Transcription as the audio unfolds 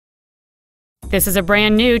This is a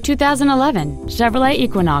brand new 2011 Chevrolet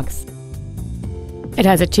Equinox. It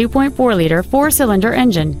has a 2.4-liter four-cylinder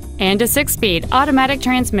engine and a 6-speed automatic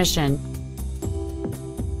transmission.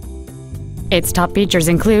 Its top features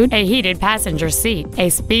include a heated passenger seat, a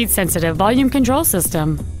speed-sensitive volume control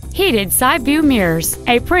system, heated side-view mirrors,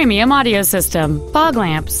 a premium audio system, fog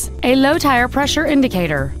lamps, a low-tire pressure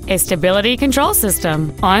indicator, a stability control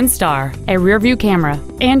system, OnStar, a rear-view camera,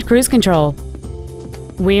 and cruise control.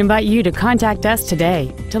 We invite you to contact us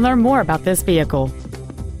today to learn more about this vehicle.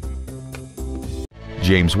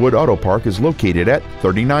 James Wood Auto Park is located at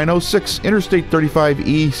 3906 Interstate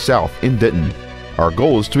 35E South in Denton. Our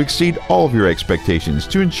goal is to exceed all of your expectations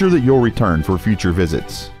to ensure that you'll return for future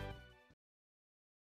visits.